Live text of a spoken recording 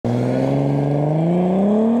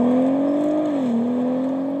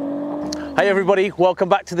Hey everybody, welcome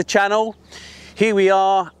back to the channel. Here we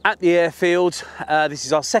are at the airfield. This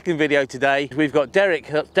is our second video today. We've got Derek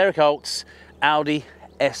Holt's Audi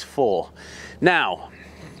S4. Now,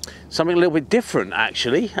 something a little bit different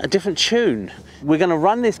actually, a different tune. We're going to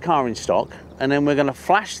run this car in stock and then we're going to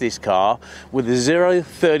flash this car with the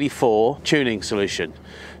 034 tuning solution.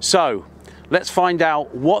 So, let's find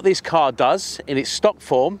out what this car does in its stock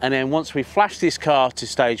form, and then once we flash this car to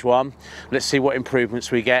stage one, let's see what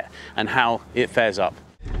improvements we get and how it fares up.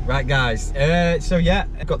 Right guys, so yeah,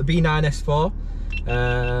 I've got the B9 S4.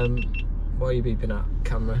 What are you beeping at?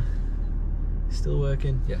 Camera? Still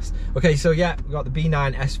working? Yes. Okay, so yeah, we've got the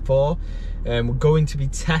B9 S4. We're going to be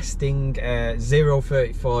testing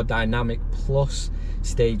 034 Dynamic Plus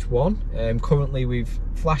stage one. Currently we've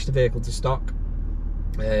flashed the vehicle to stock.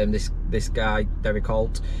 This guy, Derek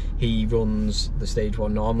Holt, he runs the stage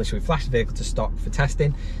one normally, so we flashed the vehicle to stock for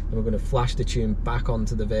testing, and we're going to flash the tune back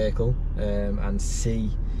onto the vehicle and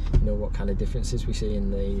see, what kind of differences we see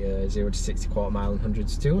in the 0 to 60 quarter mile and 100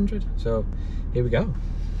 to 200. So here we go.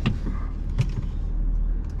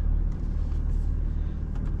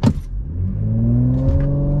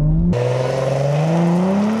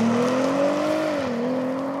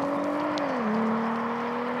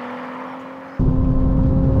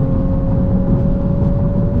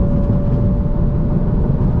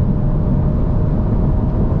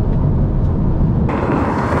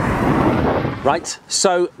 Right,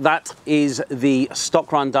 so that is the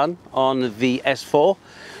stock run done on the S4.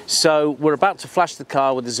 So we're about to flash the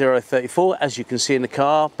car with the 034, as you can see in the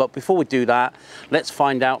car. But before we do that, let's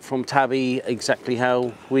find out from Tabby exactly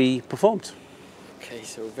how we performed. Okay,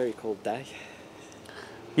 so a very cold day.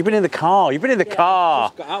 You've been in the car. You've been in the car.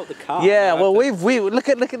 Just got out the car. Yeah. Well, we look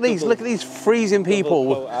at these freezing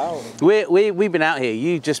people. We've been out here.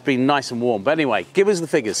 You've just been nice and warm. But anyway, give us the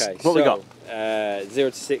figures. Okay, what we got?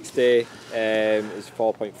 0 to 60 is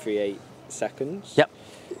 4.38 seconds. Yep.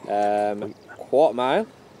 Quarter mile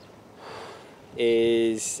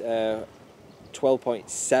is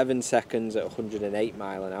 12.7 seconds at 108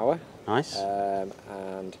 mile an hour. Nice. And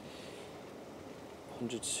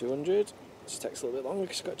 100 to 200. This takes a little bit longer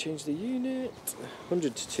because I've got to change the unit.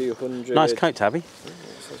 100 to 200. Nice coat, Tabby.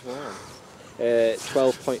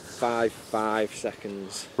 12.55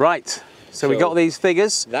 seconds. Right. So we got these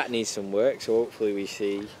figures. That needs some work, so hopefully we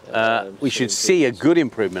see. We should see a good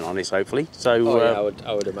improvement on this, hopefully. So. Yeah,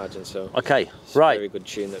 I would imagine so. Okay, it's right. A very good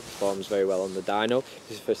tune that performs very well on the dyno.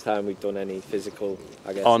 This is the first time we've done any physical,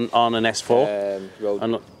 I guess. On an S4.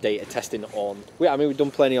 Road data testing on. I mean, we've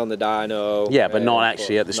done plenty on the dyno. Yeah, but not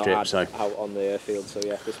actually at the strip. So out on the airfield. So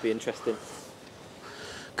yeah, this will be interesting.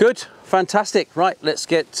 Good, fantastic. Right, let's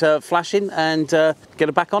get flashing and get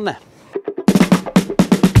it back on there.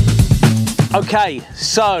 Okay,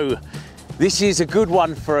 so this is a good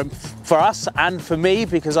one for us and for me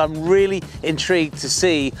because I'm really intrigued to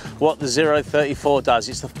see what the 034 does.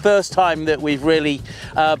 It's the first time that we've really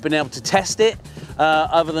been able to test it,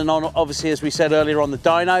 other than on, obviously, as we said earlier, on the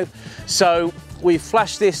dyno. So we've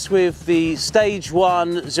flashed this with the stage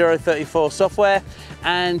 1 034 software,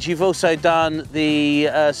 and you've also done the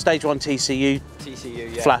stage 1 TCU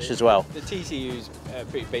yeah, flash as well. The TCU's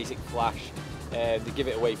pretty basic flash. They give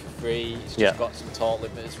it away for free. It's just got some torque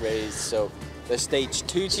limiters raised. So the stage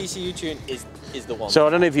 2 TCU tune is the one. So I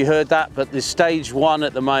don't know if you heard that, but the stage 1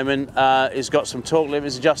 at the moment has got some torque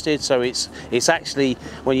limiters adjusted. So it's actually,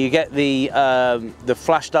 when you get the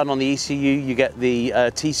flash done on the ECU, you get the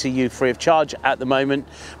TCU free of charge at the moment.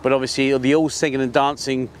 But obviously the all singing and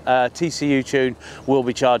dancing TCU tune will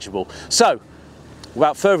be chargeable. So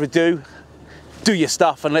without further ado, do your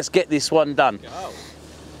stuff and let's get this one done. Go.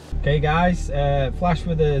 Okay guys, flash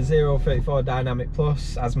with a 034 Dynamic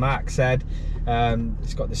Plus, as Mark said.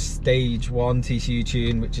 It's got the stage 1 TCU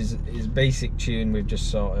tune, which is basic tune with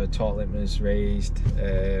just sort of torque limiters raised.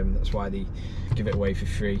 That's why they give it away for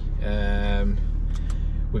free.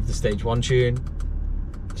 With the stage 1 tune,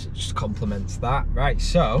 it just complements that. Right,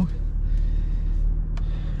 so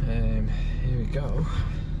here we go.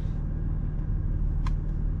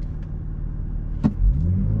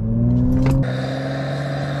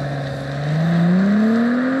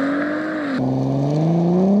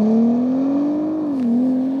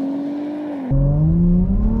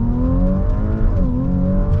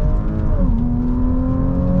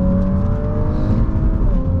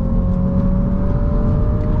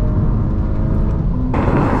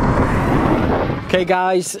 Okay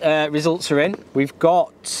guys, results are in. We've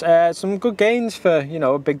got some good gains for,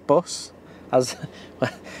 a big bus. As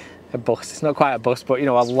a bus. It's not quite a bus, but you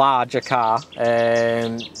know, a larger car.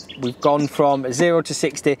 We've gone from a 0 to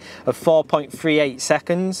 60 of 4.38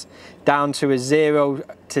 seconds down to a 0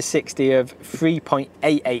 to 60 of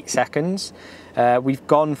 3.88 seconds. We've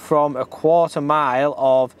gone from a quarter mile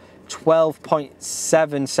of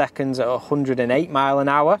 12.7 seconds at 108 mile an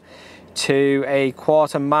hour to a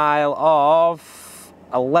quarter mile of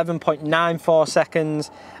 11.94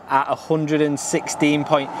 seconds at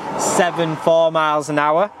 116.74 miles an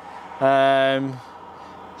hour.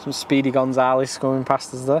 Some speedy Gonzales going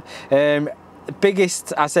past us there. The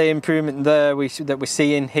biggest, I say, improvement there that we're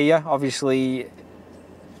seeing here, obviously,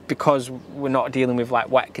 because we're not dealing with like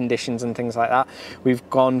wet conditions and things like that, we've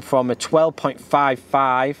gone from a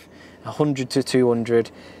 12.55, 100 to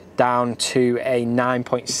 200, down to a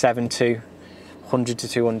 9.72, 100 to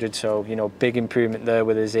 200. So, you know, big improvement there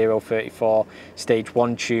with a 034 stage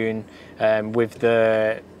 1 tune, with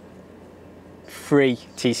the free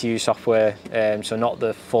TCU software, so not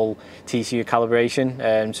the full TCU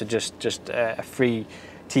calibration, so just a free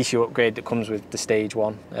TCU upgrade that comes with the stage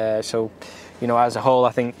 1. So, you know, as a whole,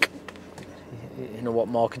 I think, you know, what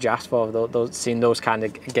more could you ask for? Seeing those kind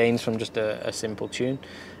of gains from just a simple tune.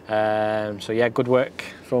 So yeah, good work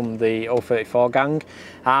from the 034 gang.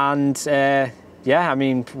 And yeah, I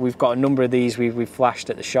mean, we've got a number of these we've flashed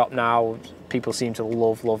at the shop now. People seem to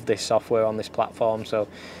love this software on this platform, so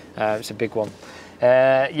it's a big one.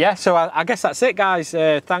 Yeah, so I guess that's it, guys.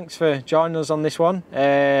 Thanks for joining us on this one,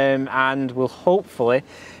 and we'll hopefully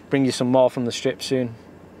bring you some more from the strip soon.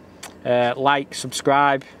 Like,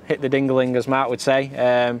 subscribe, hit the ding-a-ling, as Mark would say,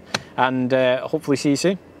 and hopefully see you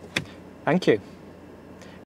soon. Thank you.